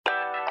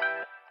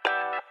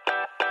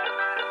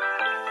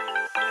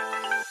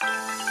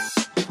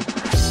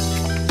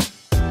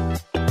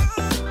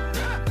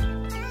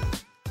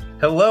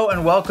Hello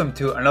and welcome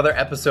to another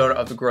episode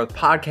of the Growth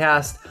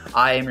Podcast.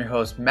 I am your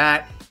host,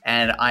 Matt,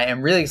 and I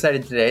am really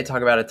excited today to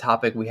talk about a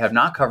topic we have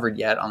not covered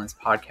yet on this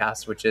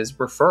podcast, which is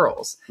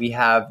referrals. We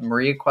have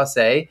Maria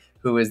Cuasay,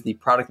 who is the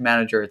product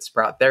manager at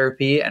Sprout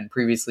Therapy and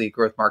previously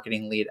growth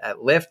marketing lead at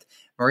Lyft.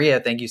 Maria,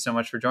 thank you so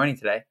much for joining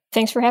today.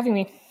 Thanks for having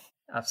me.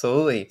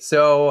 Absolutely.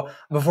 So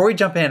before we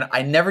jump in,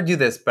 I never do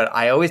this, but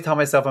I always tell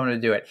myself I'm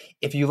going to do it.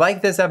 If you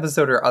like this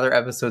episode or other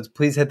episodes,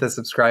 please hit the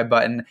subscribe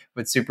button.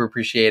 Would super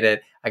appreciate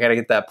it. I got to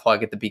get that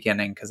plug at the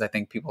beginning because I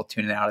think people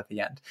tune it out at the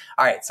end.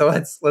 All right. So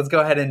let's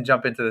go ahead and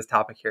jump into this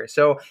topic here.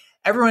 So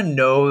everyone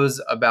knows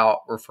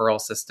about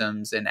referral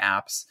systems and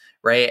apps,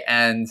 right?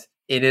 And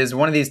it is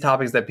one of these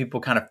topics that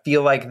people kind of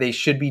feel like they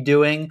should be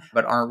doing,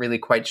 but aren't really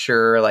quite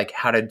sure like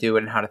how to do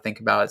it and how to think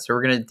about it. So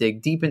we're going to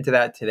dig deep into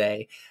that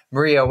today.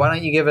 Maria, why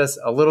don't you give us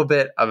a little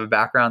bit of a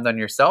background on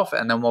yourself,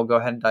 and then we'll go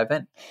ahead and dive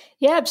in.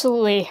 Yeah,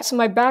 absolutely. So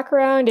my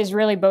background is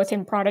really both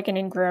in product and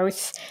in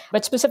growth,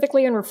 but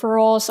specifically in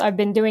referrals. I've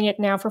been doing it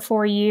now for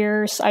 4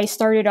 years. I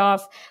started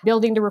off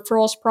building the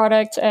referrals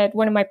product at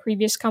one of my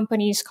previous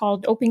companies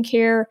called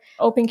OpenCare.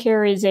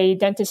 OpenCare is a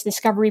dentist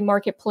discovery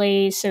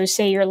marketplace. So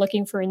say you're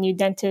looking for a new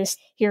dentist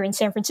here in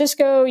San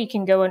Francisco, you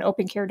can go on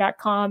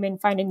opencare.com and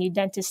find a new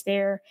dentist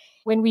there.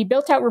 When we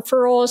built out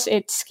referrals,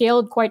 it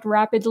scaled quite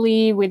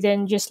rapidly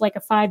within just like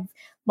a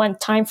 5-month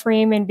time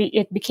frame, and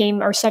it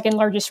became our second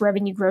largest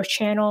revenue growth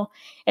channel.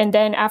 And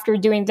then after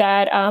doing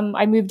that,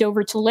 I moved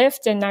over to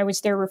Lyft, and I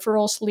was their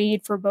referrals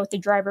lead for both the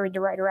driver and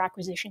the rider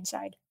acquisition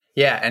side.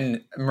 Yeah,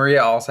 and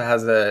Maria also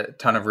has a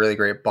ton of really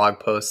great blog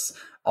posts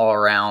all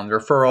around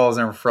referrals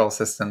and referral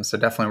systems. So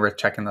definitely worth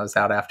checking those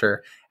out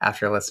after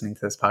listening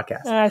to this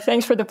podcast.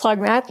 Thanks for the plug,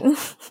 Matt.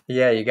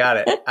 Yeah, you got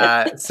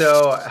it.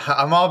 So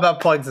I'm all about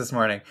plugs this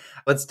morning.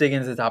 Let's dig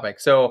into the topic.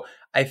 So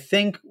I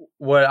think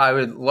what I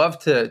would love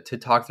to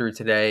talk through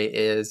today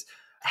is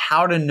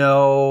how to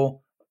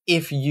know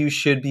if you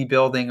should be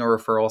building a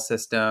referral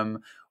system,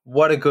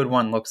 what a good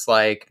one looks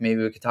like.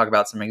 Maybe we could talk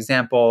about some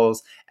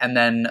examples. And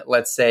then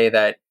let's say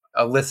that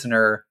a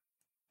listener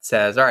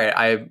says, all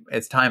right,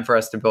 it's time for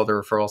us to build a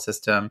referral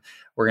system.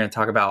 We're going to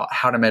talk about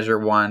how to measure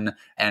one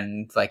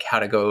and like how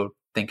to go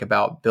think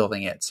about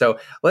building it. So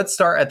let's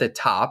start at the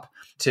top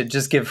to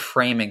just give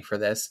framing for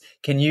this.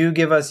 Can you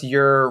give us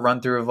your run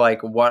through of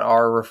like what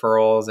are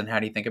referrals and how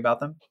do you think about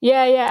them?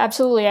 Yeah,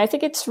 absolutely. I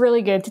think it's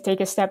really good to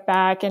take a step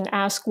back and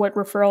ask what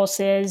referrals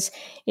is.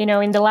 You know,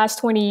 in the last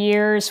 20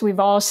 years, we've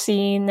all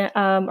seen a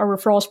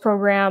referrals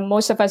program.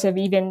 Most of us have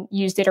even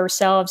used it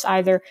ourselves,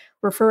 either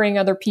referring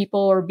other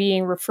people or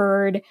being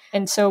referred.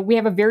 And so we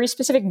have a very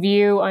specific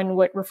view on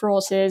what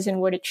referrals is and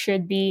what it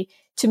should be.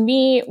 To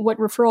me, what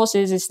referrals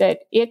is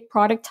that it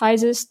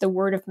productizes the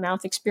word of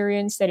mouth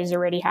experience that is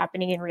already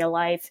happening in real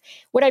life.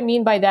 What I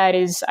mean by that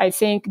is I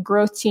think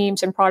growth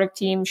teams and product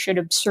teams should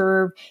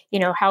observe,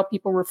 how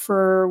people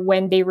refer,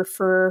 when they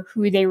refer,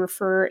 who they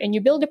refer, and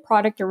you build a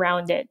product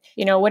around it.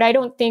 What I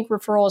don't think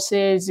referrals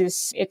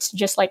is it's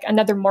just like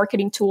another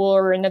marketing tool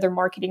or another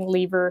marketing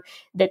lever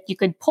that you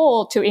could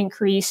pull to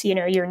increase,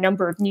 your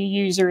number of new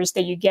users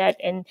that you get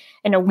in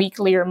a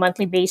weekly or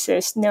monthly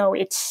basis. No,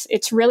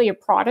 it's really a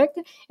product.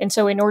 And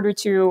so in order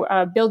to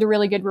build a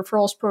really good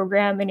referrals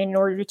program and in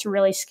order to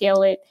really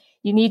scale it,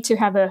 you need to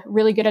have a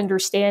really good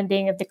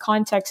understanding of the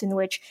context in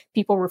which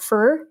people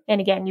refer. And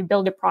again, you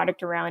build a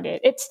product around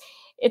it.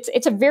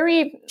 It's a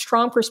very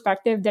strong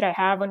perspective that I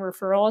have on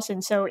referrals.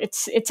 And so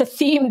it's a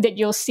theme that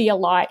you'll see a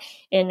lot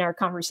in our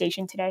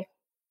conversation today.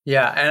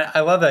 Yeah, and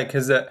I love that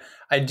because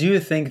I do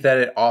think that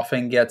it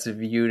often gets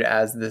viewed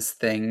as this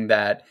thing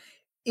that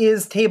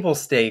is table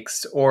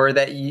stakes or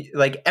that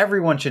like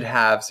everyone should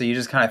have. So you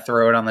just kind of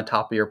throw it on the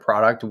top of your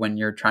product when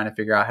you're trying to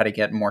figure out how to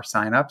get more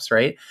signups,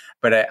 right?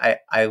 But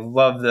I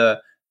love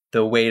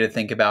the way to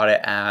think about it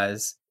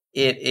as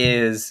it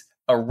is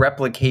a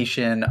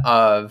replication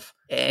of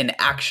an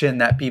action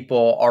that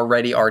people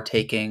already are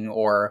taking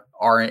or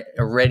are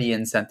already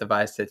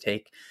incentivized to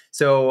take.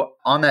 So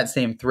on that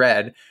same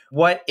thread,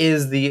 what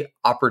is the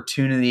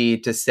opportunity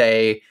to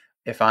say,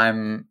 if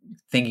I'm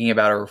thinking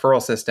about a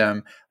referral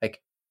system,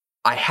 like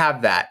I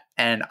have that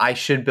and I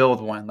should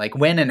build one? Like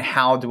when and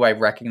how do I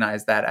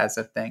recognize that as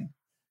a thing?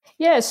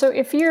 Yeah. So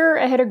if you're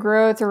a head of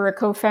growth or a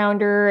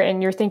co-founder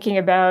and you're thinking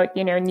about,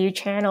 new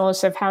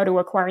channels of how to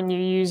acquire new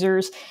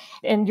users,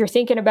 and you're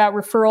thinking about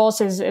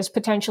referrals as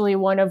potentially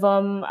one of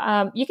them,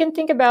 you can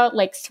think about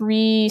like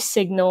 3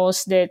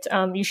 signals that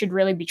you should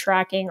really be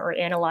tracking or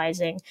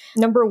analyzing.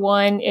 Number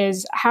 1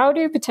 is, how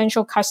do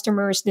potential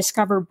customers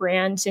discover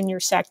brands in your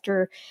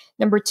sector?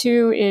 Number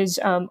 2 is,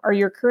 are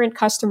your current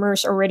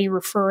customers already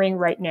referring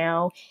right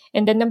now?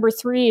 And then number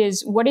 3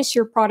 is, what is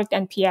your product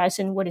NPS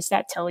and what does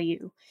that tell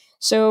you?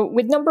 So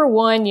with number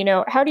 1,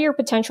 how do your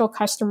potential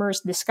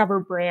customers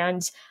discover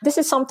brands? This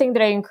is something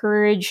that I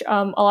encourage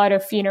a lot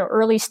of,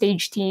 early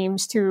stage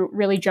teams to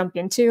really jump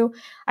into.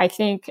 I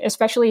think,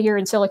 especially here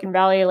in Silicon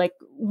Valley, like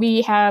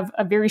we have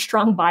a very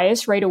strong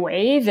bias right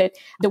away that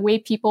the way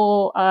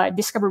people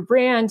discover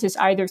brands is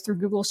either through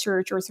Google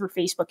search or through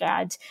Facebook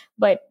ads.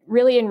 But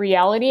really, in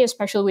reality,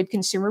 especially with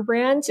consumer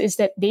brands, is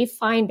that they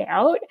find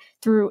out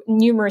through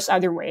numerous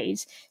other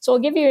ways. So I'll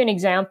give you an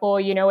example.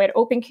 At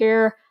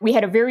OpenCare, we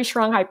had a very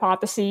strong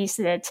hypothesis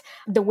that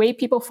the way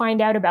people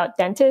find out about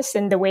dentists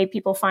and the way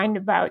people find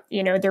about,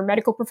 their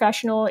medical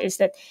professional is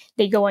that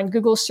they go on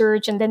Google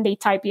search and then they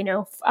type,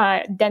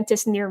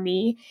 dentist near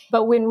me.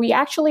 But when we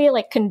actually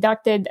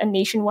conducted a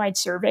nationwide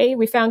survey,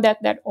 we found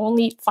that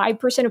only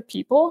 5% of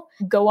people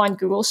go on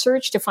Google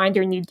search to find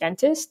their new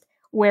dentist,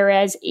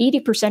 whereas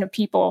 80% of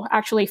people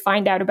actually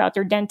find out about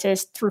their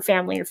dentist through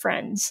family or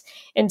friends.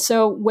 And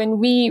so when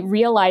we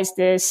realized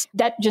this,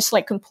 that just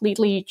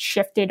completely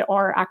shifted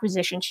our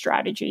acquisition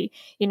strategy.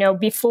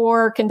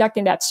 Before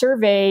conducting that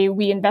survey,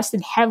 we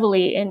invested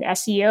heavily in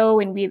SEO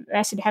and we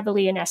invested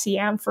heavily in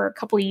SEM for a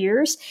couple of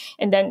years.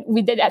 And then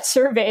we did that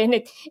survey and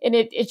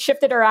it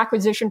shifted our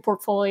acquisition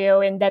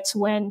portfolio. And that's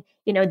when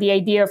the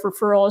idea of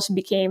referrals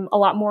became a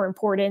lot more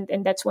important.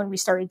 And that's when we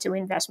started to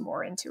invest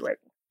more into it.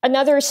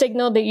 Another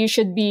signal that you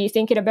should be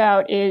thinking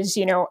about is,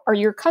 are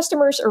your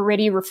customers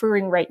already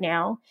referring right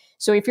now?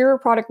 So if you're a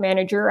product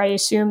manager, I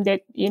assume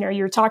that,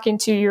 you're talking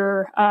to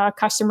your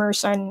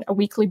customers on a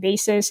weekly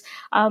basis.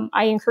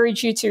 I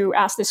encourage you to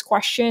ask this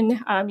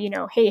question,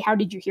 hey, how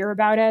did you hear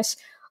about us?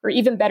 Or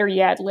even better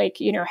yet,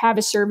 have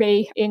a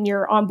survey in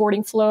your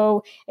onboarding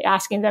flow,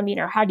 asking them,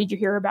 how did you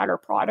hear about our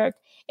product?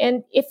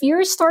 And if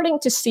you're starting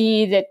to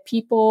see that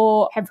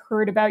people have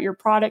heard about your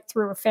product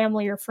through a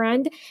family or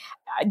friend,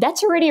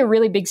 that's already a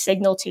really big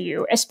signal to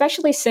you,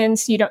 especially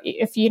since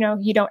if you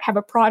don't have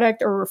a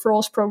product or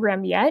referrals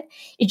program yet.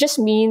 It just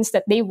means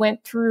that they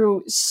went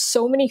through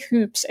so many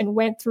hoops and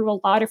went through a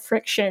lot of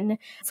friction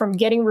from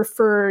getting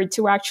referred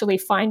to actually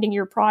finding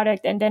your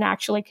product and then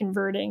actually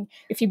converting.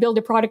 If you build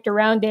a product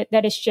around it,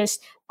 that is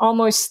just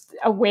almost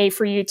a way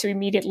for you to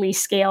immediately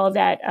scale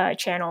that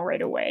channel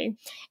right away.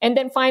 And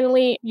then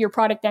finally, your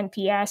product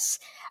NPS.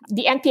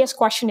 The NPS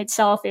question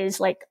itself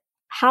is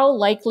how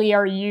likely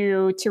are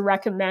you to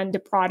recommend the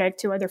product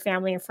to other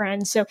family and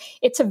friends? So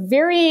it's a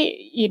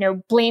very,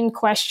 blatant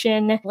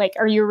question.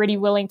 Are you already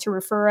willing to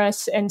refer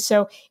us? And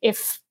so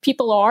if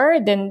people are,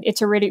 then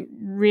it's a really,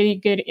 really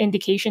good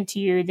indication to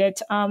you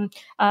that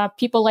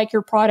people like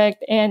your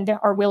product and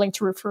are willing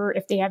to refer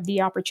if they have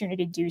the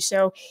opportunity to do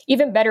so.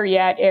 Even better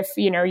yet, if,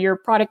 your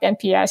product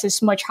NPS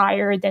is much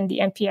higher than the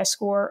NPS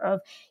score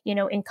of,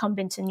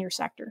 incumbents in your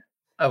sector.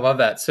 I love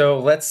that. So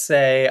let's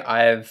say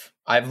I've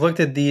looked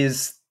at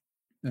these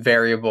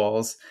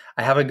variables.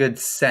 I have a good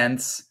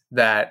sense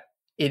that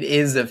it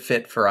is a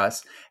fit for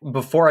us.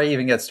 Before I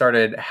even get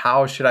started,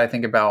 how should I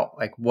think about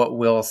what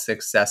will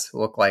success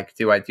look like?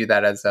 Do I do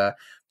that as a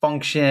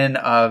function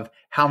of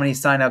how many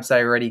signups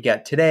I already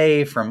get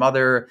today from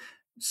other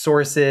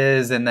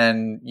sources? And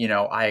then,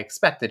 I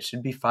expect it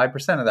should be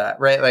 5% of that,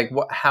 right?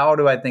 How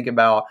do I think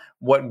about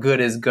what good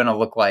is going to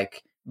look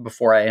like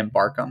before I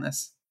embark on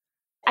this?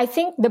 I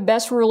think the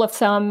best rule of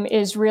thumb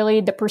is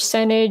really the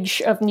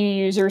percentage of new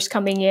users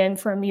coming in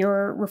from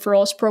your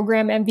referrals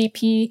program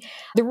MVP.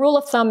 The rule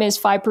of thumb is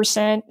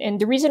 5%. And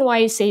the reason why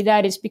I say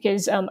that is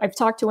because I've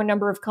talked to a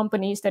number of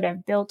companies that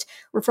have built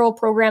referral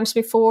programs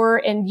before.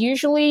 And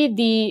usually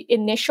the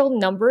initial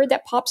number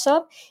that pops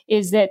up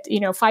is that,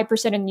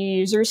 5% of new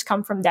users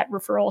come from that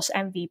referrals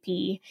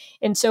MVP.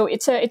 And so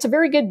it's a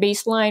very good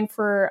baseline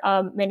for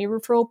many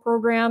referral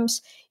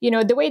programs.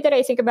 The way that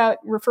I think about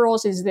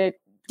referrals is that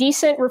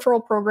decent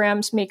referral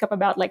programs make up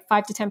about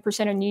 5 to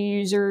 10% of new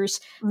users.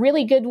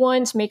 Really good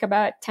ones make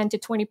about 10 to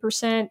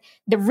 20%.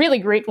 The really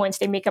great ones,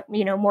 they make up,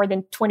 more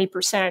than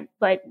 20%.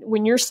 But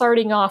when you're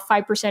starting off,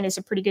 5% is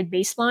a pretty good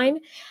baseline.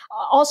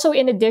 Also,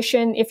 in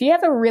addition, if you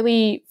have a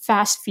really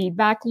fast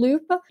feedback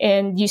loop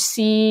and you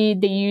see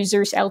the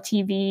user's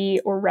LTV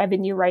or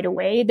revenue right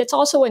away, that's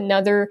also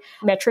another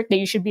metric that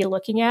you should be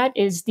looking at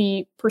is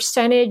the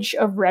percentage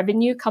of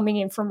revenue coming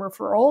in from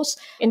referrals.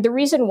 And the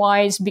reason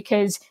why is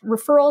because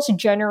referrals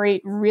generate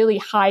really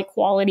high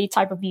quality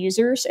type of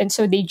users. And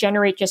so they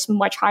generate just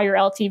much higher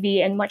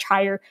LTV and much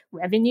higher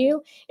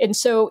revenue. And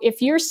so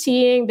if you're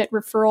seeing that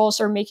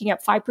referrals are making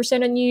up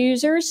 5% of new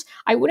users,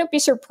 I wouldn't be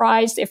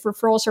surprised if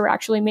referrals are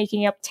actually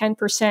making up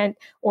 10%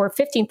 or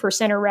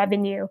 15% of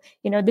revenue.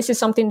 This is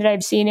something that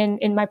I've seen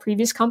in my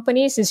previous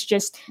companies. Is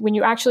just when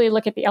you actually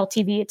look at the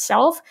LTV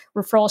itself,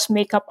 referrals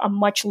make up a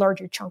much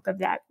larger chunk of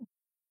that.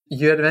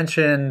 You had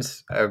mentioned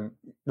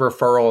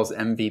referrals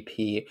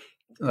MVP,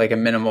 like a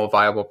minimal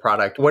viable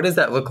product. What does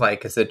that look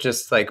like? Is it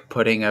just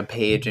putting a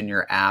page in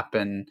your app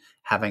and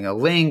having a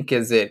link?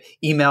 Is it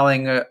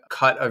emailing a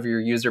cut of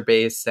your user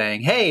base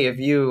saying, hey, if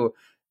you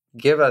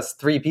give us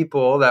 3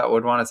 people that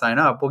would want to sign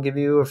up, we'll give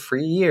you a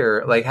free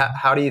year?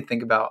 How do you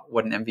think about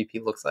what an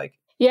MVP looks like?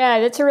 Yeah,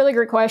 that's a really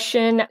great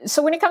question.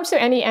 So when it comes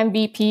to any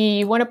MVP,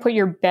 you want to put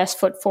your best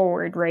foot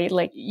forward, right?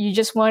 You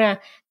just want to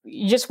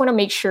you just want to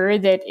make sure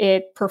that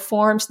it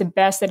performs the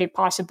best that it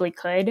possibly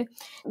could.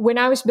 When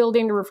I was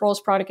building the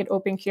referrals product at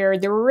OpenCare,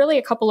 there were really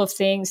a couple of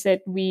things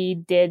that we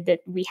did that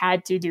we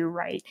had to do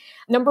right.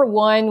 Number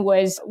one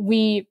was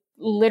we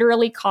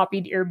literally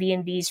copied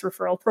Airbnb's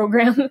referral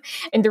program.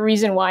 And the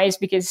reason why is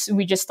because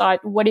we just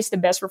thought, what is the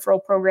best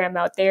referral program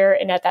out there?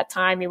 And at that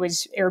time, it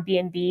was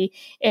Airbnb.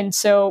 And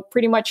so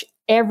pretty much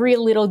every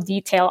little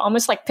detail,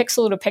 almost like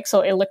pixel to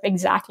pixel, it looked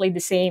exactly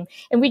the same.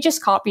 And we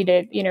just copied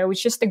it. It was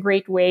just a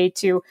great way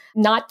to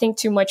not think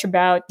too much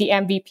about the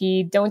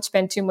MVP. Don't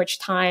spend too much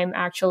time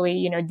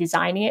actually,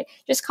 designing it.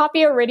 Just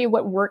copy already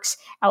what works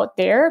out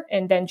there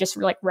and then just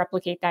like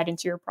replicate that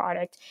into your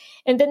product.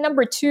 And then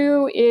number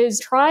two is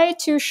try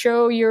to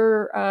show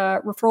your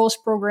referrals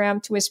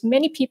program to as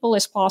many people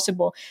as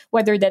possible,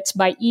 whether that's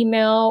by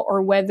email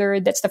or whether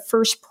that's the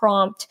first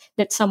prompt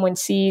that someone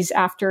sees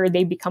after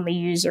they become a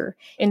user.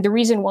 And the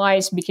reason why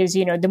is because,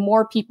 the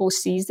more people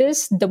sees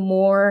this, the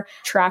more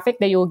traffic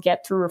that you'll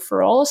get through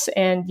referrals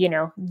and,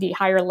 the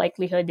higher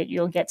likelihood that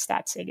you'll get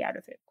stat sig out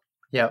of it.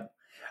 Yep.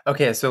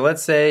 Okay. So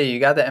let's say you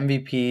got the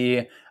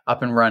MVP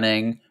up and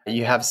running.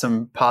 You have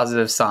some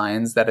positive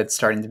signs that it's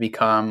starting to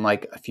become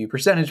like a few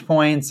percentage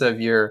points of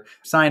your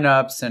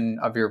signups and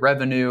of your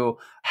revenue.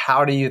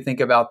 How do you think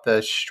about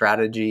the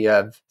strategy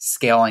of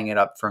scaling it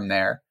up from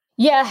there?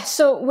 Yeah.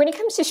 So when it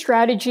comes to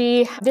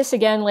strategy, this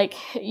again, like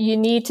you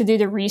need to do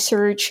the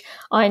research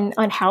on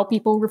how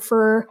people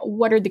refer,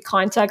 what are the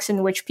contexts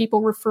in which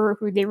people refer,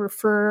 who they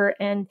refer,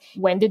 and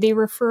when did they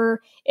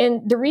refer.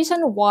 And the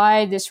reason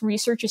why this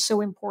research is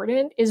so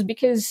important is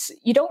because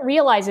you don't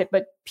realize it,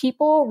 but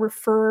people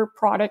refer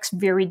products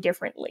very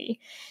differently.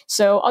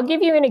 So I'll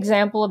give you an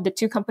example of the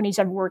two companies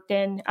I've worked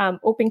in,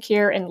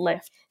 OpenCare and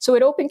Lyft. So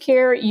at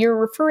OpenCare, you're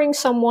referring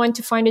someone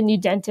to find a new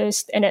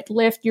dentist, and at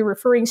Lyft, you're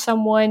referring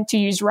someone to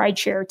use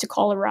rideshare to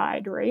call a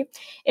ride, right?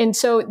 And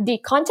so the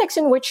context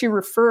in which you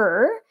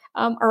refer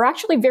are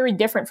actually very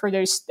different for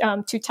those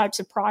two types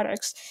of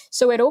products.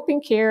 So at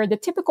OpenCare, the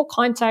typical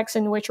context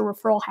in which a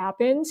referral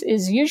happens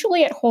is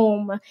usually at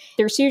home.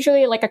 There's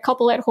usually like a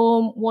couple at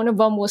home. One of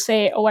them will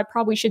say, oh, I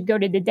probably should go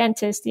to the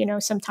dentist,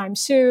 sometime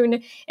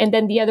soon. And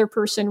then the other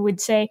person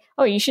would say,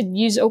 oh, you should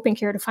use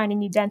OpenCare to find a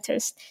new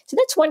dentist. So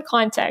that's one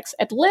context.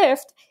 At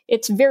Lyft,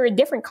 it's very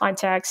different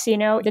context.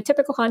 The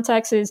typical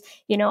context is,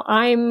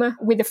 I'm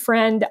with a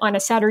friend on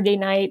a Saturday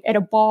night at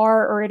a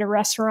bar or at a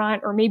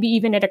restaurant or maybe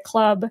even at a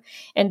club.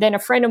 And then a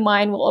friend of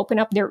mine will open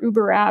up their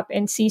Uber app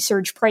and see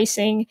surge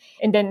pricing.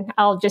 And then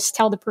I'll just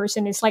tell the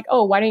person, it's like,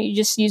 oh, why don't you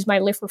just use my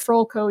Lyft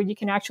referral code? You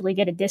can actually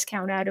get a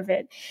discount out of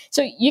it.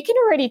 So you can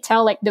already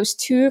tell like those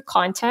two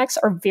contexts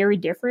are very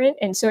different.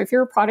 And so if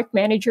you're a product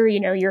manager,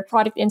 your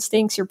product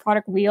instincts, your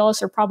product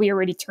wheels are probably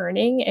already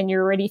turning and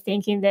you're already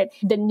thinking that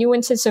the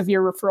nuances of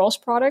your referrals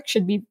product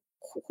should be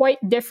quite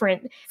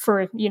different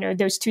for,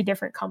 those two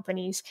different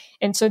companies.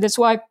 And so that's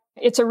why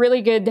it's a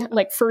really good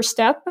first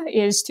step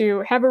is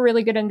to have a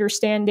really good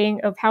understanding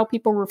of how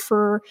people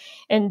refer.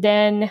 And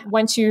then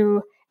once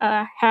you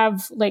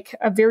have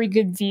a very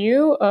good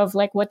view of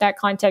what that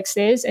context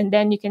is, and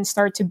then you can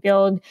start to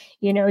build,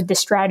 the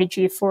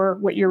strategy for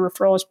what your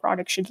referrals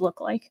product should look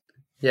like.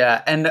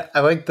 Yeah. And I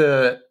like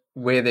the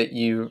way that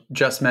you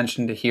just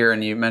mentioned here,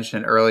 and you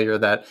mentioned earlier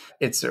that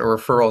it's a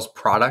referrals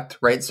product,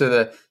 right?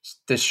 So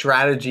the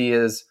strategy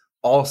is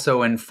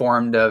also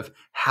informed of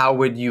how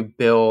would you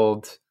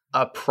build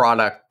a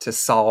product to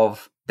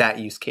solve that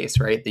use case,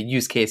 right? The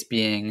use case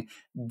being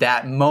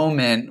that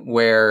moment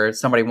where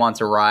somebody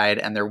wants a ride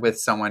and they're with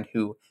someone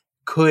who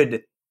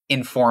could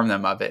inform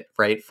them of it,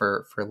 right?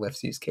 For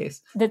Lyft's use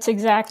case. That's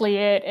exactly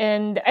it.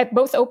 And at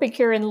both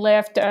OpenCare and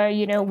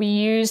Lyft, we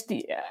used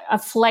a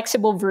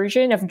flexible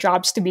version of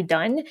jobs to be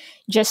done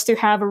just to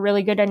have a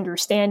really good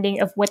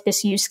understanding of what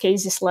this use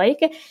case is like.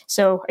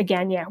 So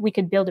again, we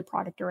could build a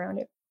product around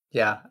it.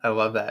 Yeah, I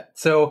love that.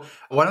 So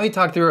why don't we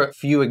talk through a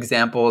few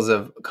examples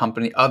of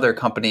other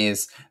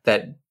companies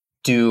that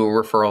do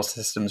referral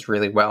systems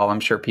really well? I'm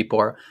sure people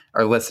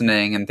are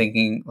listening and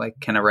thinking,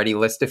 can already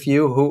list a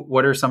few.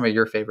 What are some of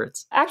your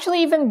favorites?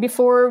 Actually, even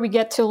before we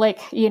get to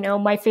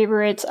my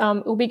favorites,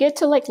 we get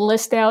to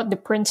list out the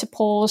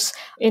principles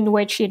in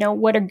which,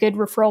 what a good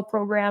referral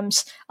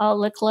programs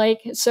look like.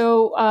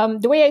 So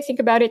the way I think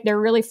about it, there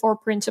are really 4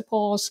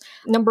 principles.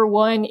 Number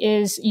 1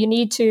 is you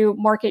need to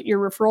market your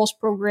referrals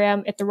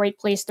program at the right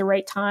place, the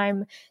right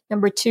time.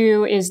 Number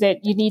 2 is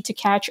that you need to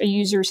catch a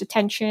user's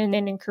attention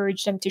and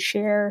encourage them to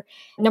share.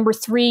 Number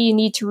 3, you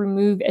need to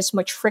remove as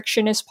much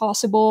friction as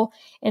possible.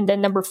 And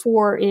then number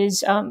 4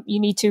 is you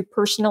need to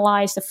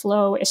personalize the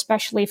flow,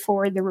 especially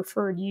for the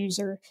referred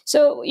user.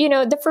 So,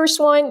 the first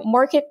one,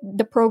 market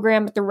the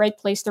program at the right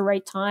place, the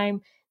right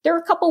time. There are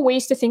a couple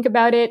ways to think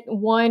about it.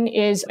 One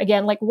is,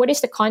 again, what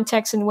is the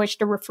context in which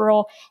the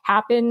referral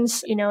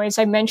happens? As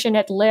I mentioned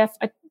at Lyft,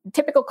 a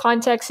typical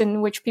context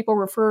in which people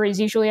refer is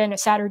usually on a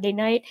Saturday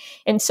night.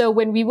 And so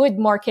when we would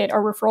market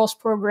our referrals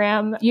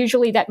program,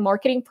 usually that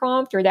marketing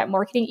prompt or that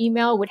marketing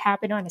email would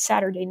happen on a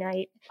Saturday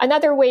night.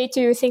 Another way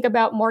to think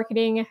about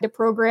marketing the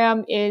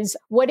program is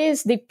what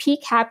is the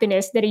peak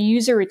happiness that a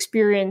user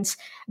experience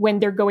when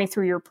they're going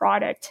through your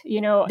product.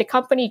 The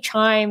company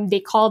Chime, they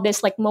call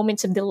this like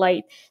moments of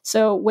delight.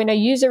 So when a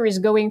user is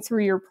going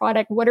through your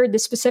product, what are the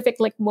specific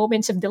like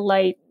moments of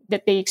delight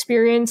that they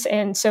experience?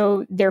 And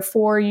so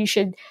therefore you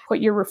should put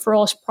your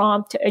referrals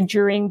prompt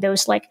during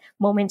those like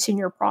moments in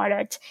your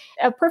product.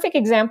 A perfect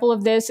example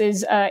of this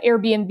is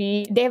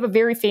Airbnb. They have a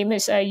very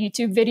famous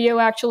YouTube video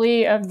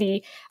actually of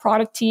the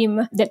product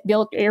team that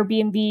built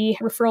Airbnb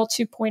Referral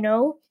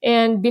 2.0.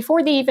 And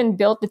before they even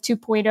built the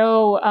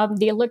 2.0,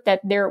 they looked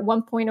at their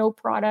 1.0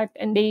 product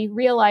and they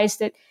realized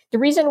that the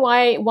reason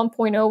why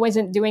 1.0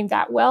 wasn't doing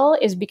that well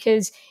is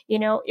because,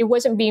 it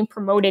wasn't being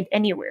promoted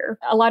anywhere.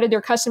 A lot of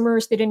their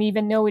customers didn't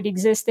even know it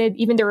existed.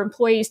 Even their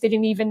employees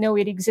didn't even know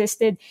it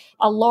existed.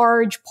 A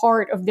large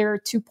part of their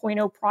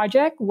 2.0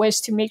 project was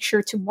to make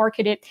sure to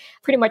market it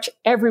pretty much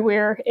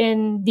everywhere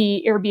in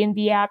the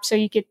Airbnb app. So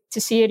you get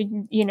to see it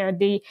in,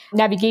 the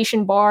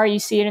navigation bar, you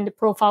see it in the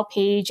profile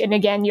page. And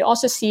again, you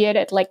also see it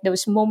at like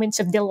those moments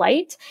of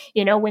delight,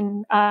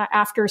 when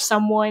after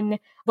someone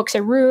books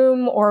a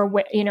room or,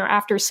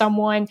 after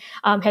someone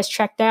has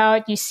checked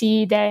out, you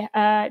see that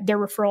their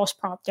referrals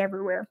prompt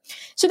everywhere.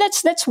 So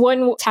that's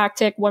one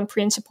tactic, one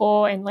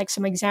principle, and like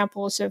some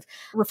examples of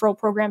referral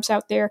programs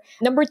out there.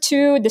 Number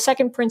two, the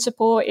second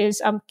principle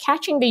is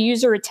catching the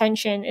user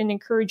attention and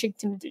encouraging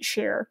them to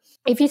share.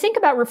 If you think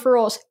about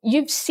referrals,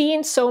 you've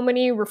seen so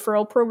many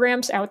referral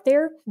programs out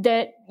there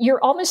that you're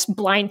almost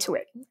blind to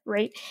it,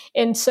 right?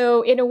 And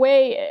so in a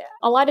way,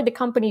 a lot of the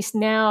companies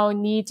now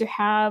need to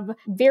have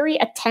very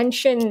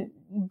attention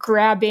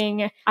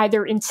grabbing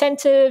either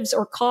incentives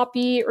or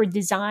copy or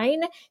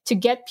design to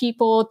get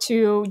people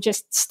to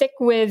just stick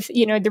with,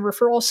 the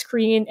referral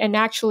screen and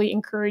actually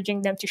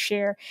encouraging them to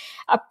share.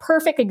 A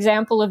perfect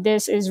example of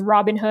this is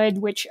Robinhood,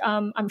 which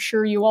I'm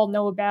sure you all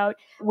know about,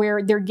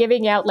 where they're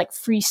giving out like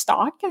free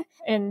stock.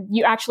 And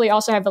you actually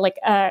also have like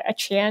a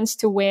chance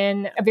to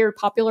win a very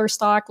popular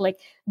stock like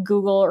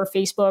Google or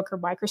Facebook or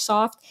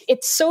Microsoft.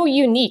 It's so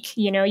unique,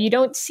 you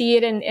don't see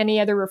it in any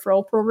other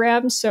referral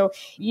program. So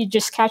it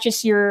just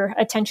catches your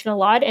attention a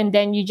lot. And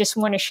then you just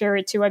want to share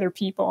it to other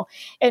people.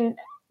 And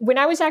when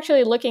I was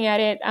actually looking at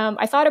it,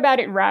 I thought about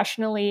it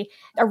rationally.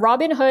 A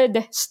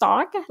Robinhood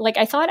stock,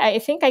 I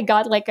think I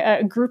got like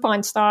a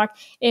Groupon stock,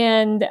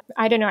 and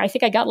I don't know, I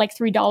think I got like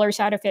 $3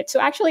 out of it.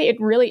 So actually,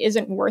 it really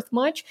isn't worth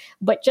much,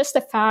 but just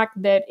the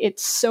fact that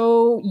it's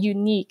so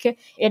unique,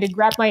 it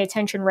grabbed my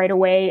attention right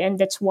away, and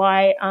that's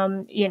why,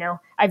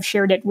 I've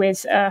shared it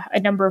with a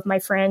number of my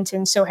friends,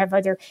 and so have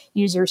other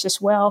users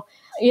as well.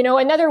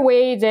 Another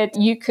way that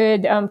you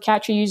could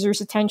catch a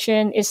user's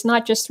attention is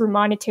not just through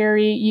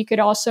monetary. You could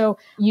also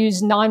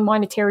use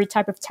non-monetary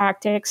type of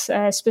tactics,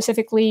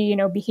 specifically,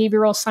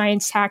 behavioral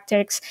science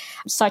tactics,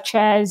 such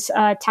as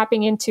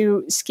tapping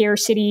into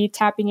scarcity,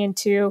 tapping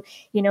into,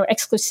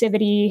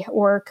 exclusivity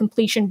or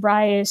completion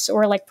bias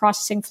or like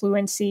processing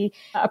fluency.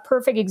 A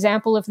perfect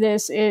example of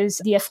this is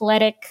The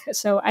Athletic.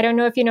 So I don't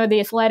know if you know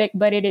The Athletic,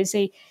 but it is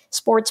a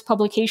sports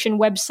publication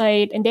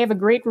website, and they have a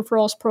great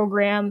referrals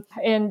program.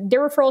 And their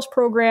referrals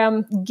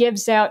program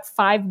gives out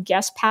 5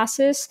 guest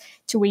passes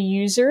to a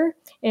user.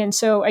 And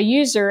so a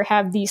user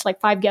have these like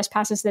 5 guest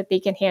passes that they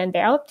can hand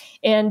out,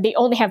 and they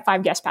only have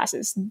 5 guest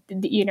passes.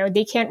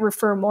 They can't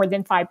refer more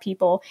than 5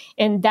 people.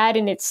 And that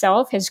in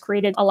itself has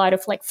created a lot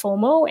of like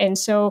FOMO. And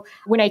so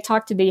when I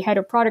talked to the head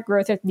of product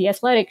growth at The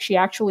Athletic, she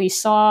actually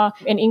saw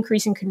an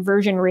increase in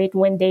conversion rate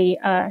when they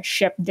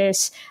shipped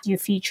this new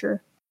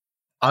feature.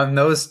 On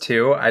those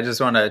two, I just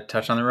want to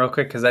touch on them real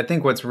quick because I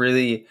think what's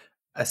really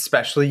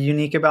especially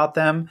unique about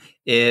them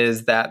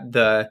is that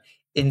the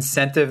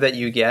incentive that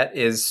you get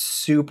is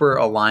super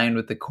aligned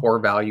with the core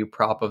value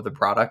prop of the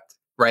product,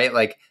 right?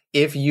 Like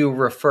if you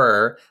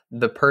refer,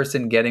 the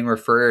person getting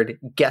referred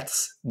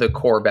gets the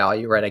core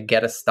value, right? I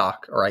get a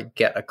stock or I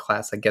get a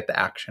class, I get the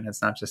action.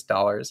 It's not just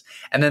dollars.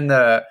 And then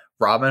the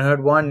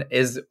Robinhood one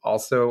is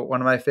also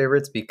one of my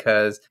favorites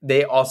because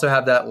they also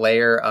have that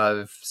layer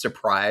of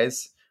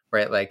surprise,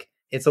 right? Like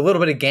it's a little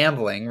bit of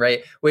gambling,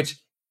 right? Which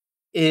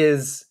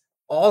is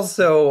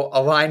also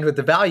aligned with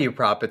the value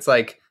prop. It's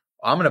like,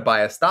 I'm going to buy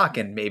a stock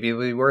and maybe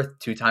it'll be worth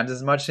 2 times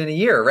as much in a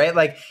year, right?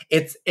 Like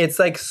it's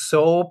like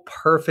so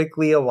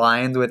perfectly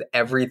aligned with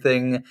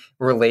everything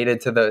related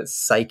to the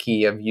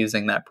psyche of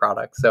using that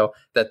product. So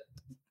that's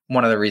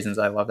one of the reasons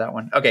I love that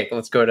one. Okay,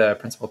 let's go to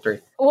principle 3.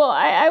 Well,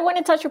 I want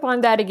to touch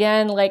upon that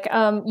again. Like,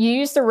 you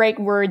use the right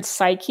word,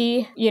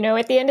 psyche.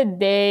 At the end of the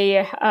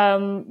day,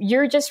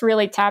 you're just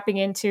really tapping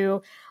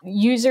into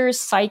users'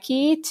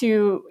 psyche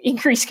to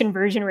increase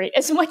conversion rate.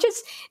 As much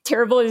as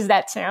terrible as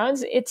that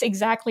sounds, it's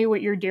exactly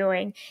what you're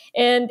doing.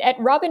 And at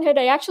Robinhood,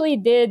 I actually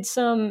did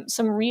some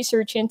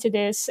research into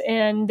this.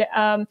 And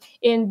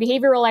in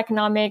behavioral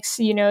economics,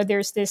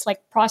 there's this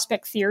like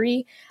prospect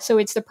theory. So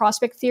it's the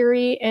prospect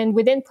theory, and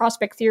within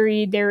prospect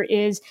theory, there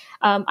is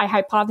a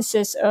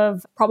hypothesis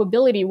of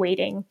probability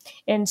weighting.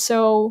 And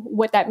so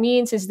what that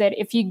means is that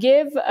if you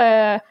give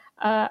a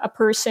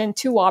person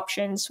 2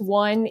 options,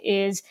 one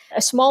is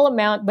a small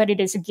amount, but it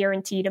is a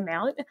guaranteed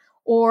amount,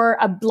 or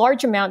a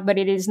large amount, but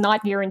it is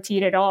not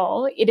guaranteed at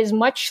all, it is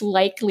much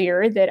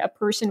likelier that a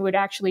person would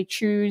actually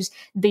choose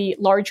the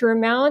larger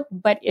amount,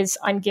 but is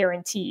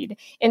unguaranteed.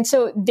 And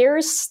so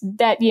there's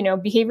that,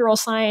 behavioral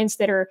science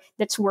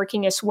that's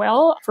working as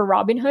well for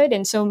Robinhood.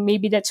 And so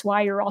maybe that's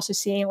why you're also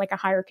seeing like a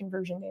higher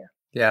conversion there.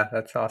 Yeah,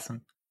 that's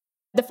awesome.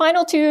 The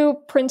final two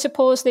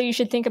principles that you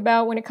should think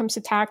about when it comes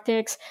to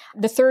tactics.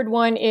 The third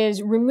one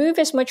is remove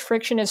as much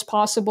friction as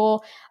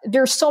possible.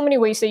 There are so many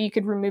ways that you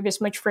could remove as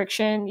much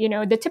friction.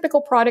 The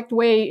typical product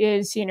way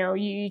is,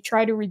 you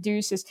try to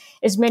reduce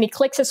as many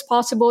clicks as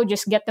possible,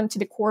 just get them to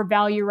the core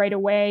value right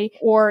away.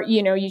 Or,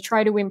 you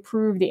try to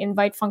improve the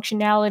invite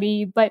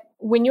functionality. But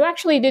when you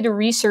actually did a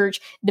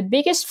research, the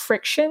biggest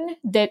friction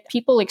that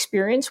people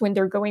experience when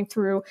they're going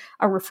through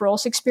a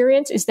referrals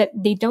experience is that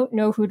they don't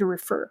know who to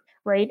refer.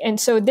 Right. And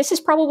so this is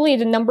probably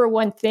the number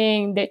one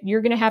thing that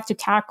you're going to have to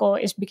tackle,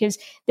 is because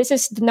this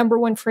is the number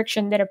one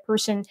friction that a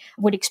person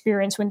would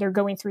experience when they're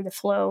going through the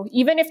flow.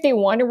 Even if they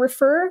want to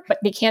refer, but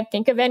they can't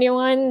think of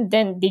anyone,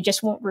 then they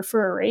just won't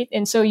refer. Right.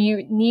 And so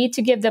you need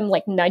to give them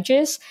like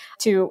nudges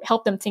to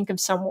help them think of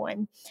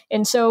someone.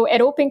 And so at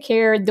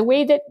OpenCare, the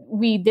way that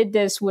we did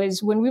this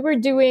was when we were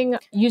doing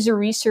user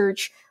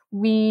research,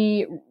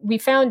 we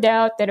found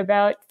out that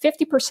about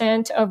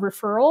 50% of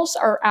referrals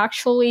are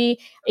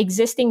actually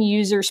existing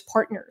users'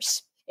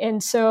 partners.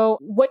 And so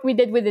what we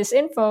did with this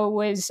info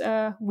was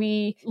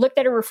we looked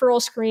at a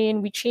referral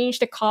screen, we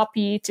changed the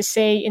copy to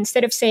say,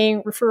 instead of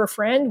saying refer a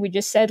friend, we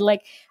just said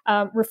like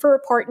refer a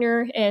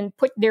partner and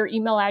put their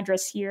email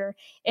address here.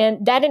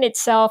 And that in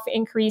itself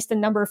increased the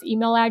number of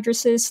email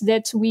addresses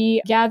that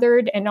we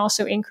gathered, and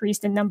also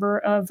increased the number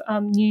of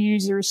new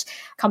users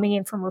coming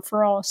in from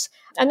referrals.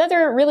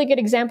 Another really good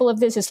example of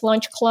this is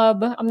Lunch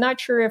Club. I'm not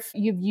sure if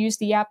you've used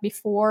the app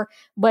before,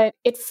 but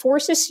it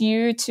forces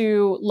you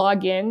to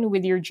log in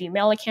with your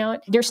Gmail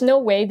account. There's no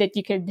way that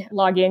you could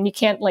log in. You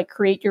can't like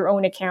create your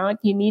own account.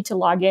 You need to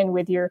log in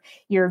with your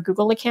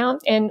Google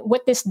account. And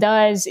what this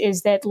does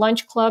is that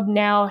Lunch Club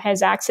now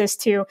has access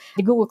to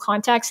the Google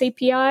Contacts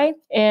API.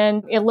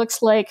 And it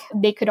looks like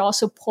they could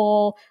also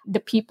pull the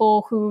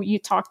people who you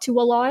talk to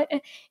a lot.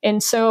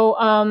 And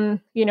so,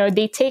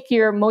 they take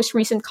your most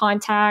recent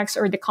contacts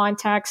or the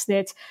contacts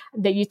that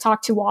you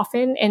talk to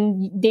often,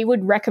 and they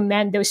would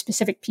recommend those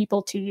specific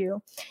people to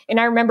you. And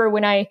I remember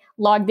when I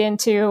logged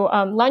into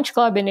Lunch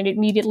Club, and it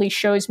immediately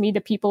shows me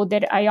the people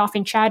that I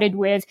often chatted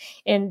with,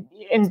 and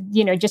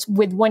just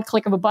with one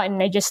click of a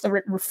button, I just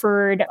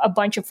referred a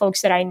bunch of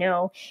folks that I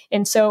know.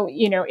 And so,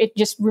 it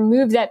just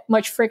removed that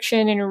much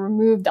friction, and it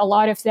removed a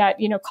lot of that,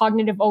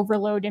 cognitive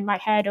overload in my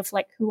head of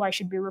like who I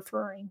should be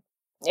referring.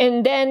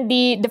 And then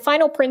the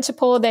final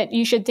principle that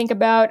you should think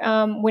about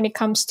when it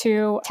comes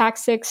to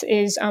tactics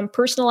is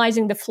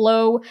personalizing the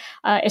flow,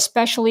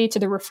 especially to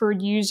the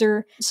referred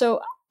user.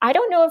 So I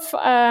don't know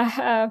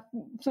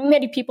if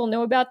many people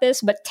know about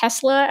this, but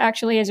Tesla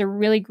actually has a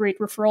really great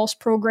referrals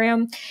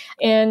program.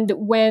 And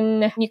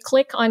when you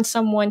click on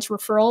someone's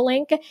referral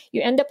link,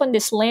 you end up on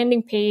this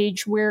landing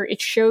page where it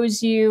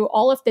shows you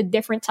all of the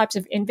different types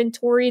of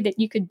inventory that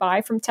you could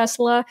buy from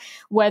Tesla,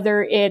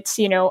 whether it's,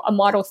 a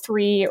Model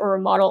 3 or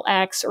a Model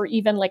X or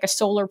even like a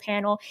solar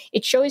panel.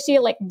 It shows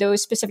you like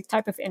those specific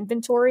type of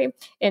inventory.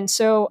 And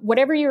so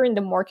whatever you're in the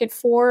market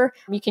for,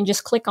 you can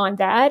just click on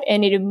that,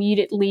 and it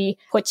immediately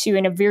puts you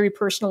in a very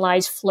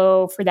personalized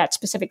flow for that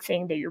specific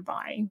thing that you're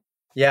buying.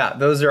 Yeah,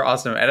 those are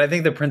awesome. And I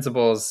think the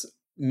principles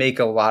make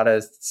a lot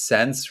of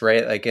sense,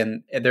 right? Like,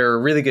 and they're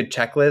a really good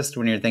checklist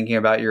when you're thinking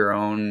about your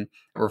own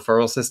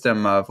referral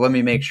system of, let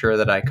me make sure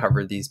that I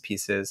cover these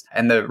pieces.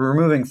 And the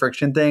removing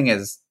friction thing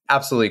is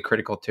absolutely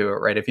critical to it,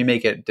 right? If you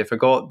make it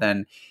difficult,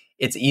 then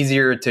it's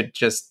easier to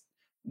just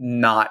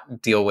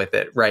not deal with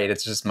it, right?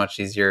 It's just much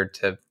easier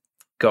to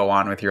go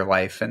on with your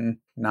life and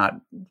not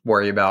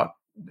worry about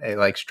a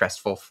like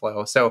stressful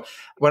flow. So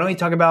why don't we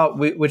talk about,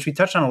 which we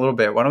touched on a little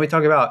bit, why don't we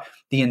talk about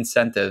the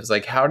incentives?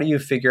 Like, how do you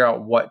figure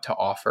out what to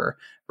offer,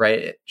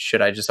 right?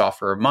 Should I just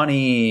offer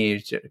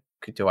money?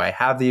 Do I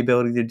have the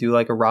ability to do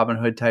like a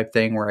Robinhood type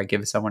thing where I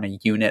give someone a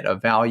unit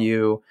of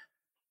value?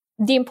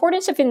 The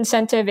importance of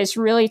incentive is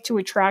really to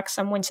attract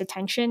someone's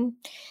attention.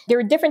 There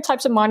are different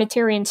types of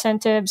monetary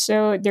incentives.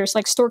 So there's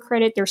like store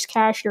credit, there's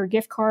cash, there are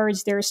gift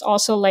cards. There's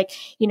also like,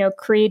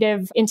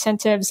 creative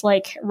incentives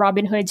like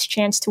Robinhood's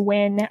chance to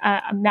win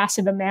a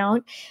massive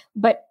amount.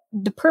 But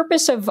the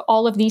purpose of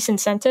all of these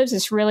incentives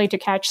is really to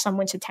catch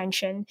someone's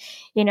attention.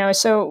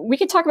 So we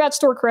could talk about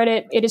store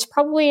credit. It is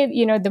probably,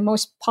 the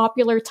most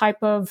popular type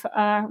of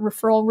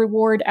referral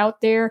reward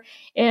out there.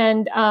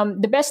 And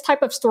the best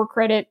type of store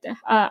credit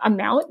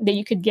amount that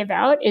you could give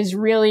out is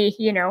really,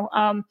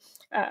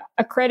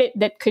 a credit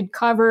that could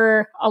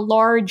cover a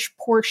large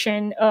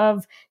portion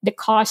of the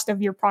cost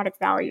of your product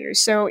value.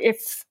 So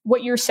if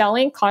what you're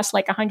selling costs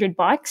like $100, a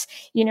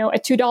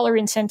 $2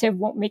 incentive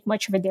won't make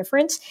much of a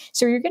difference.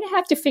 So you're going to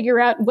have to figure figure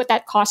out what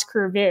that cost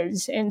curve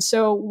is. And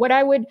so what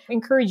I would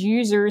encourage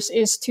users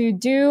is to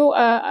do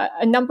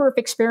a number of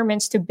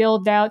experiments to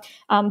build out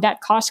that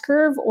cost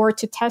curve or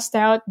to test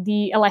out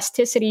the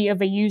elasticity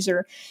of a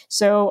user.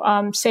 So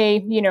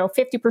say,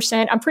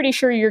 50%, I'm pretty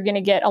sure you're going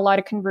to get a lot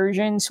of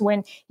conversions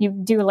when you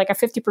do like a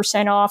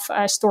 50% off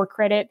store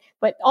credit,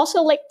 but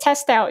also like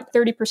test out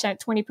 30%,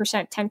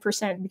 20%,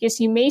 10%, because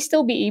you may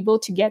still be able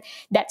to get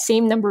that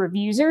same number of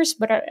users,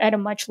 but at a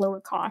much lower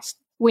cost.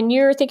 When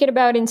you're thinking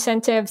about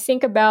incentive,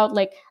 think about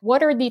like,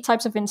 what are the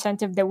types of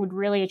incentive that would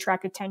really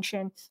attract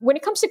attention? When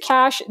it comes to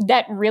cash,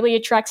 that really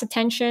attracts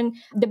attention.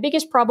 The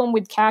biggest problem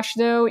with cash,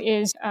 though,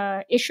 is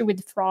issue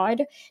with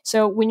fraud.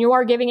 So when you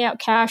are giving out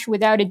cash,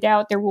 without a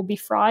doubt, there will be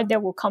fraud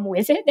that will come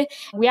with it.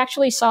 We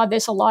actually saw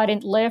this a lot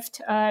in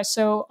Lyft.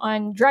 So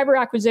on driver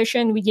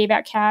acquisition, we gave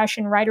out cash,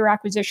 and rider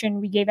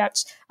acquisition, we gave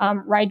out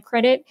ride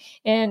credit.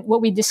 And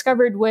what we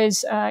discovered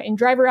was in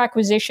driver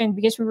acquisition,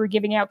 because we were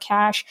giving out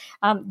cash,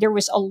 there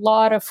was a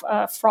lot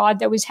of fraud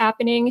that was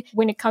happening.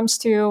 When it comes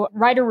to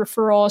rider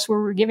referrals, where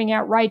we're giving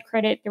out ride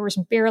credit, there was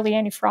barely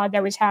any fraud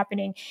that was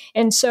happening.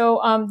 And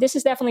so this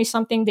is definitely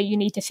something that you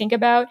need to think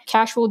about.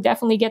 Cash will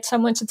definitely get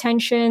someone's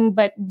attention,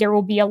 but there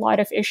will be a lot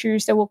of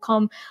issues that will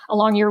come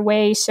along your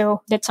way.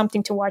 So that's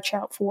something to watch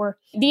out for.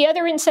 The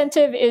other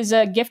incentive is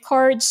a gift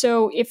card.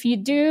 So if you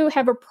do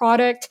have a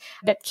product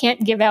that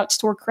can't give out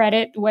store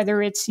credit,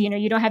 whether it's,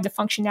 you don't have the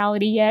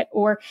functionality yet,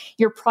 or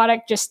your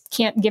product just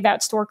can't give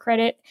out store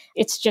credit,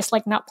 it's just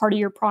like not part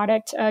of your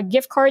product.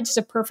 Gift cards is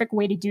a perfect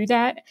way to do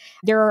that.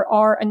 There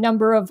are a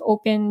number of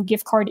open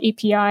gift card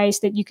APIs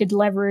that you could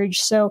leverage.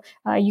 So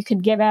you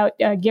could give out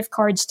gift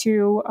cards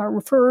to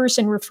referrers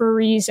and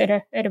referees at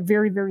a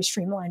very, very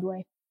streamlined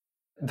way.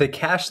 The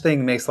cash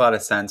thing makes a lot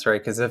of sense, right?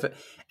 Because if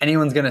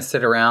anyone's going to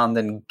sit around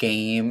and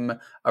game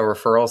a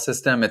referral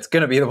system, it's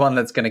going to be the one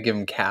that's going to give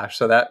them cash.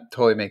 So that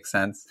totally makes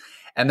sense.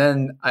 And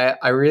then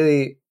I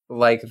really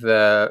like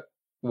the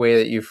way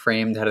that you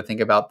framed how to think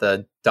about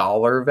the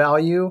dollar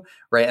value,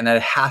 right? And that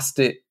it has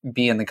to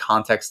be in the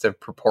context of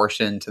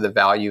proportion to the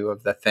value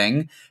of the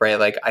thing, right?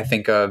 Like I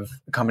think of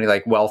a company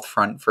like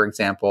Wealthfront, for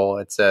example.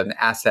 It's an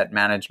asset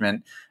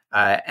management.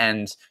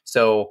 And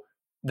so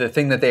the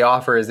thing that they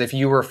offer is if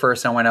you refer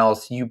someone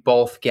else, you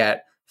both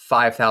get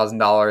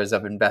 $5,000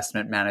 of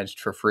investment managed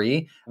for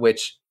free,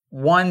 which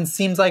one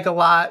seems like a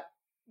lot,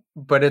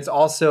 but it's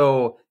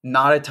also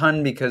not a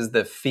ton because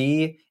the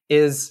fee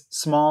is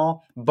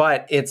small,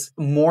 but it's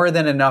more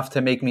than enough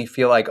to make me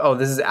feel like, oh,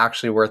 this is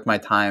actually worth my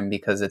time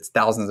because it's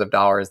thousands of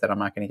dollars that I'm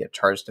not going to get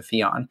charged a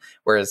fee on.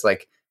 Whereas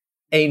like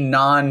a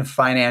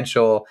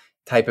non-financial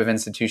type of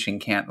institution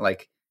can't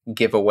like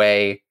give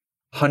away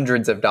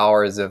hundreds of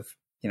dollars of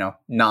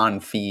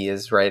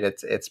non-fees, right?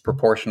 It's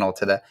proportional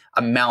to the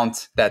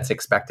amount that's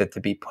expected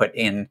to be put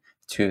in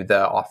to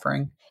the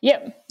offering.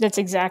 Yep, that's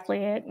exactly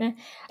it.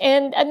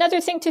 And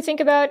another thing to think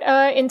about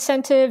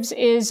incentives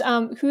is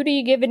who do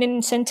you give an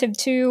incentive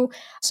to?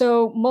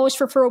 So most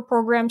referral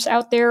programs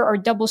out there are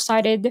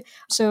double-sided.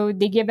 So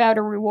they give out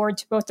a reward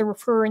to both the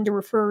referrer and the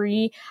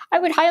referee. I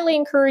would highly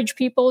encourage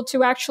people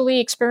to actually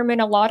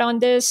experiment a lot on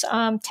this.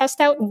 Test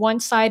out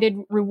one-sided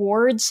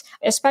rewards,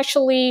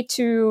 especially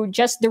to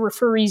just the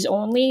referees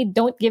only.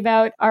 Don't give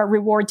out a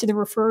reward to the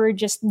referrer,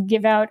 just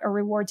give out a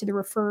reward to the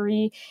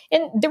referee.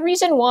 And the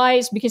reason why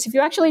is because if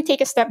you actually take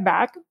a step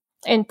back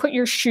and put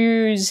your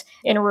shoes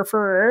in a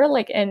referrer,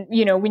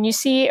 when you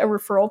see a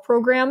referral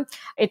program,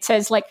 it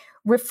says like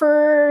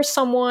refer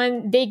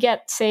someone, they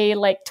get say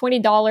like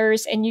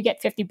 $20 and you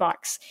get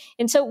 $50.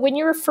 And so when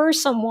you refer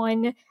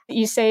someone,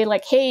 you say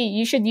like, hey,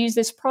 you should use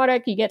this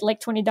product, you get like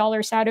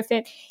 $20 out of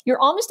it. You're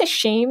almost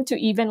ashamed to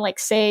even like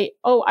say,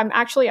 oh, I'm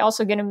actually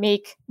also going to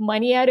make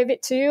money out of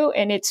it too.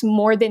 And it's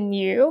more than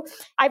you.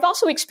 I've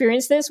also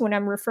experienced this when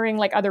I'm referring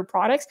like other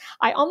products.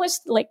 I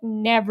almost like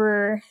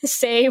never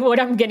say what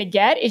I'm going to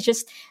get. It's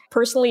just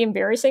personally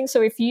embarrassing.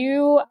 So if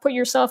you put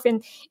yourself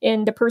in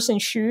the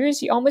person's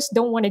shoes, you almost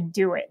don't want to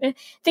do it.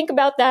 Think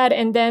about that.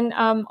 And then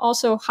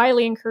also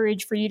highly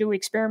encourage for you to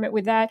experiment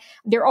with that.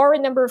 There are a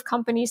number of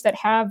companies that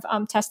have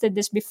tested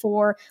this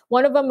before.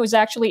 One of them was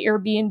actually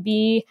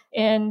Airbnb,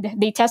 and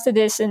they tested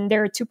this in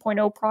their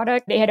 2.0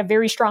 product. They had a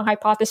very strong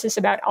hypothesis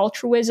about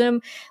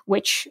altruism,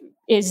 which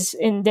is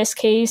in this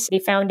case, they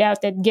found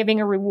out that giving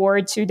a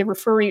reward to the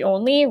referee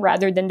only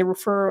rather than the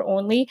referrer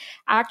only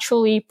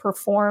actually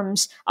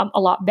performs a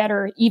lot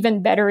better,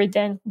 even better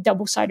than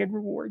double-sided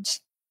rewards.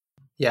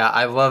 Yeah,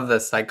 I love the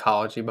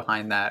psychology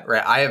behind that,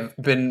 right? I have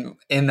been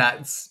in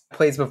that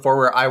place before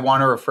where I want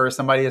to refer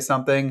somebody to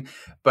something,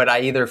 but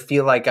I either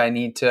feel like I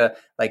need to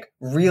like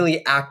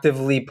really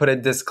actively put a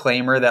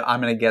disclaimer that I'm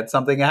going to get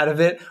something out of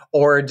it,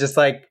 or just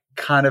like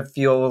kind of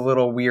feel a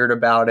little weird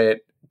about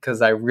it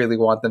because I really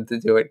want them to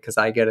do it because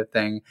I get a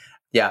thing.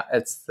 Yeah,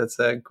 that's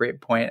a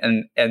great point,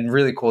 and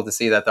really cool to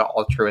see that the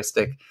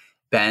altruistic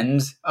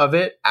bend of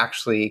it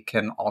actually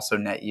can also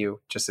net you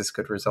just as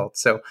good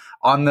results. So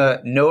on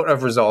the note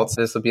of results,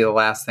 this will be the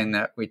last thing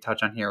that we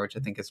touch on here, which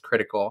I think is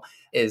critical,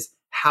 is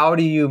how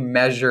do you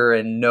measure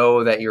and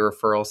know that your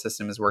referral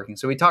system is working?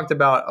 So we talked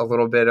about a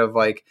little bit of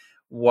like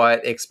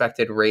what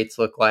expected rates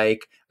look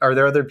like. Are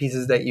there other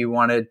pieces that you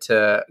wanted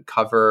to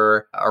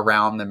cover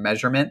around the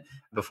measurement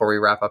before we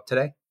wrap up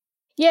today?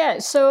 Yeah,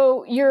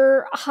 so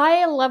your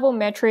high level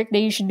metric that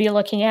you should be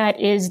looking at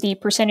is the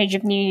percentage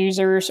of new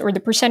users or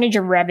the percentage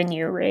of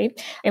revenue, right?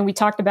 And we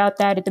talked about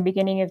that at the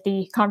beginning of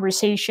the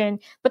conversation.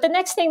 But the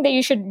next thing that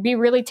you should be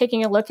really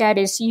taking a look at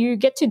is you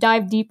get to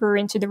dive deeper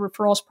into the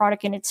referrals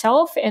product in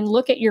itself and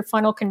look at your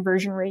funnel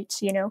conversion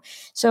rates, you know?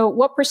 So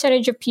what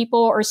percentage of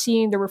people are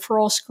seeing the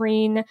referral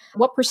screen?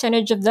 What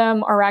percentage of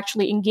them are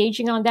actually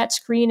engaging on that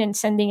screen and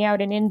sending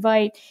out an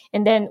invite?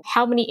 And then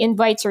how many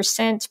invites are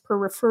sent per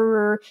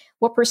referrer?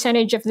 What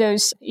percentage of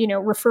those,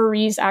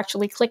 referees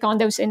actually click on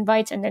those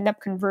invites and end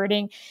up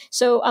converting?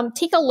 So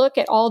take a look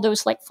at all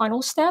those like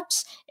funnel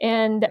steps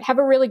and have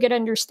a really good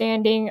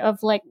understanding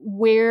of like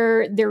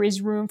where there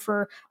is room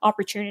for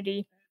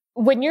opportunity.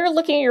 When you're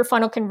looking at your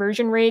funnel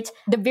conversion rates,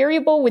 the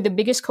variable with the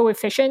biggest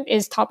coefficient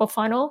is top of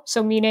funnel.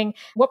 So meaning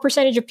what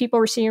percentage of people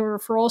are seeing a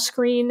referral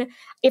screen.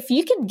 If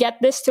you can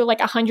get this to like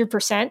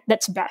 100%,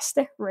 that's best,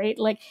 right?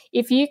 Like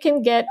if you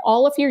can get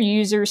all of your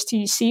users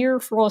to see your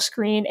referral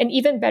screen, and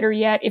even better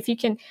yet, if you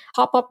can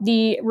pop up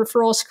the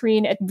referral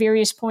screen at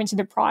various points of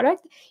the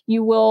product,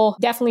 you will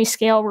definitely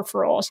scale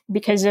referrals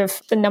because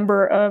of the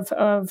number of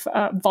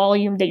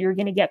volume that you're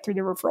going to get through the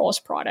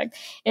referrals product.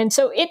 And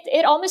so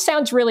it almost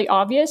sounds really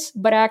obvious,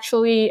 but actually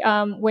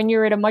when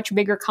you're at a much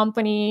bigger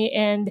company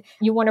and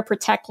you want to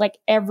protect like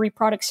every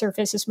product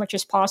surface as much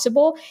as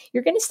possible,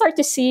 you're going to start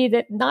to see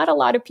that not a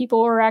lot of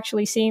people are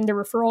actually seeing the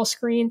referral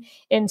screen.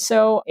 And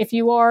so if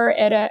you are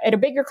at a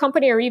bigger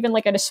company or even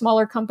like at a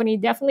smaller company,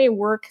 definitely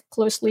work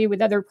closely with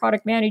other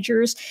product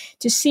managers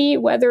to see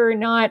whether or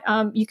not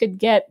you could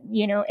get,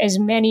 as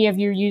many of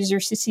your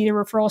users to see the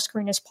referral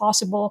screen as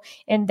possible.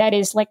 And that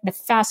is like the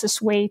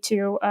fastest way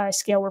to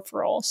scale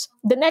referrals.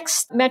 The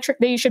next metric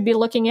that you should be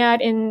looking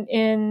at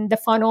in the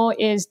funnel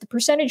is the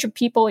percentage of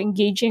people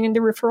engaging in the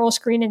referral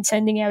screen and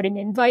sending out an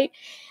invite.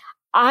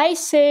 I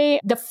say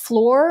the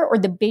floor or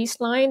the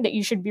baseline that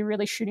you should be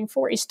really shooting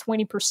for is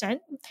 20%.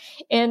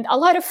 And a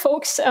lot of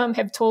folks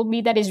have told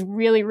me that is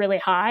really, really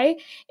high.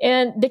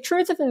 And the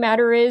truth of the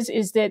matter is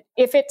that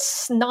if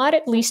it's not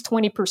at least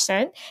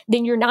 20%,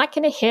 then you're not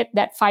going to hit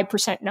that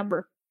 5%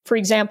 number. For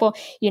example,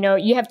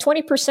 you have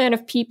 20%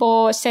 of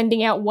people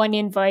sending out one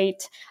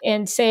invite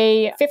and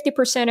say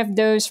 50% of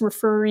those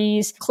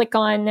referees click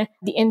on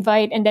the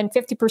invite and then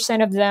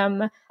 50% of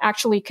them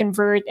actually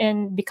convert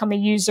and become a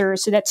user.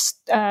 So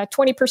that's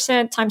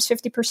 20% times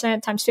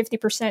 50% times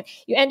 50%.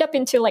 You end up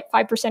into like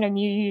 5% of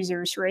new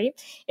users, right?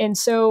 And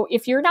so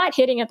if you're not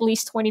hitting at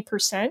least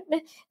 20%,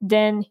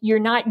 then you're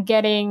not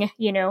getting,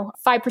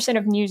 5%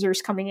 of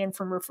users coming in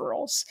from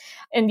referrals.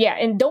 And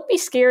don't be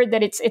scared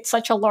that it's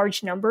such a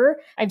large number.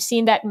 I've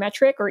seen that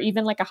metric or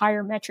even like a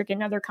higher metric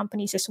in other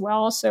companies as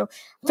well. So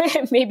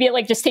maybe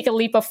like just take a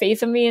leap of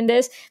faith in me in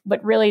this,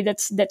 but really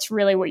that's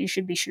really what you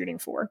should be shooting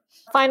for.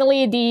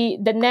 Finally,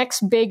 the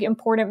next big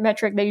important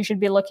metric that you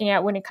should be looking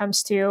at when it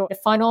comes to the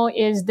funnel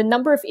is the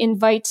number of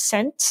invites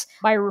sent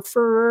by a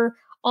referrer.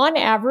 On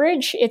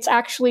average, it's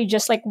actually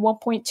just like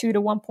 1.2 to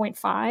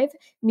 1.5,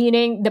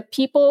 meaning the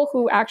people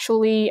who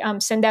actually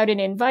send out an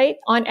invite,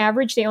 on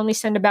average, they only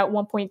send about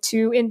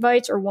 1.2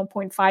 invites or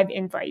 1.5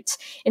 invites.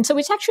 And so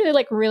it's actually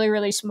like really,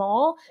 really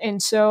small. And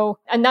so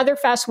another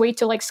fast way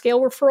to like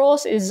scale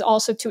referrals is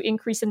also to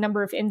increase the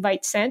number of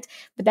invites sent,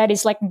 but that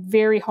is like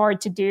very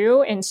hard to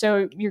do. And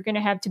so you're going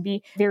to have to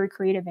be very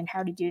creative in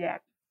how to do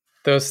that.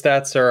 Those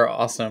stats are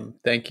awesome.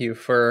 Thank you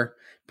for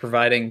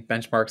providing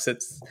benchmarks.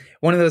 It's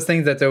one of those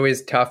things that's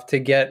always tough to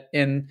get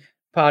in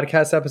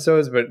podcast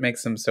episodes, but it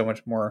makes them so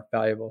much more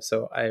valuable.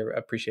 So I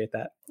appreciate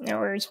that. No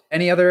worries.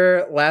 Any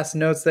other last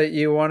notes that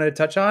you want to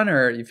touch on,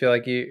 or you feel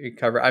like you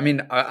cover? I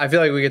mean, I feel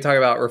like we could talk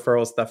about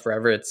referral stuff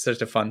forever. It's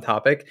such a fun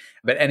topic.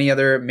 But any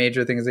other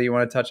major things that you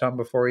want to touch on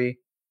before we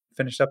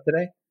finish up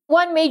today?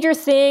 One major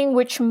thing,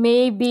 which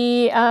may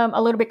be a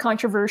little bit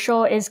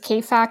controversial, is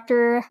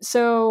K-factor.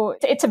 So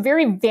it's a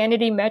very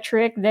vanity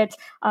metric that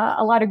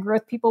a lot of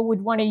growth people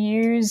would want to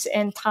use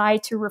and tie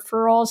to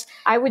referrals.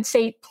 I would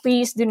say,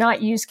 please do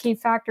not use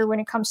K-factor when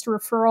it comes to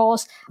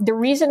referrals. The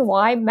reason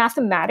why,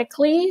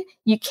 mathematically,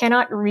 you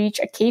cannot reach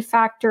a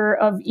K-factor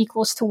of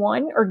equals to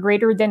 1 or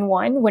greater than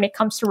 1 when it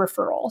comes to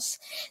referrals.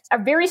 A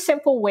very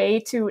simple way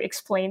to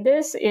explain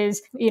this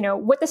is,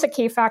 what does a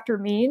K-factor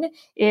mean?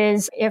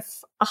 Is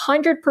if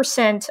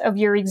 100% of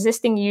your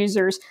existing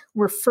users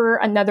refer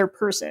another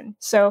person.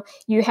 So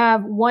you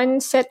have one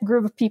set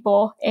group of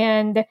people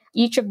and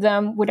each of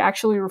them would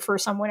actually refer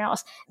someone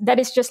else. That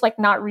is just like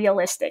not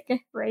realistic,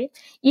 right?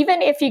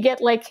 Even if you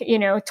get like,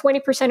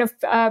 20%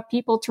 of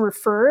people to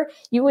refer,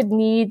 you would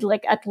need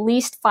like at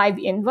least 5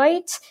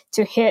 invites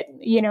to hit,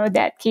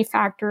 that K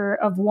factor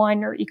of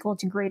 1 or equal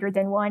to greater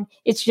than 1.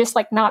 It's just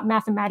like not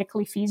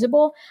mathematically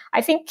feasible.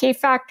 I think K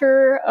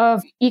factor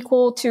of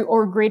equal to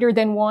or greater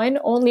than 1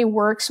 only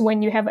works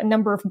when you have a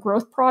number of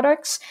growth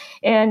products,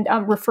 and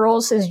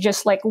referrals is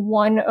just like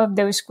one of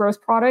those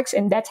growth products.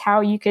 And that's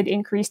how you could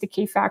increase the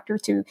K factor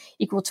to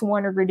equal to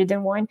 1 or greater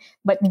than 1.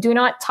 But do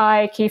not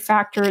tie K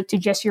factor to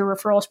just your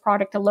referrals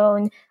product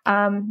alone,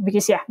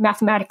 because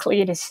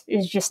mathematically it is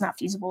just not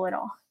feasible at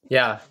all.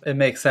 Yeah, it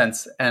makes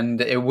sense.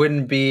 And it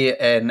wouldn't be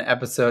an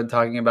episode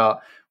talking about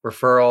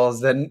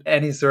referrals and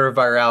any sort of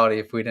virality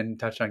if we didn't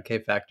touch on K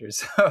factors.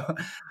 So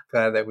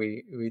glad that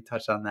we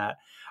touched on that.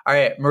 All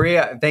right,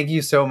 Maria, thank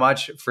you so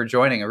much for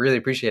joining. I really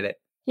appreciate it.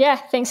 Yeah,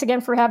 thanks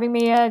again for having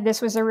me.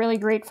 This was a really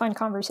great, fun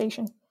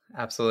conversation.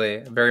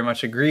 Absolutely. Very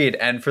much agreed.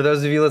 And for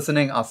those of you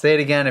listening, I'll say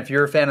it again. If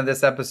you're a fan of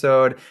this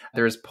episode,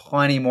 there's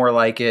plenty more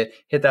like it.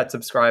 Hit that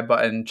subscribe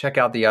button. Check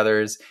out the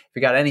others. If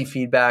you got any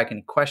feedback,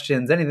 any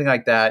questions, anything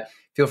like that,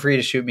 feel free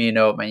to shoot me a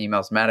note. My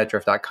email is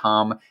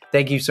matt@drift.com.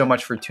 Thank you so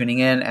much for tuning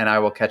in, and I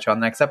will catch you on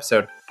the next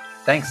episode.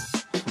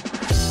 Thanks.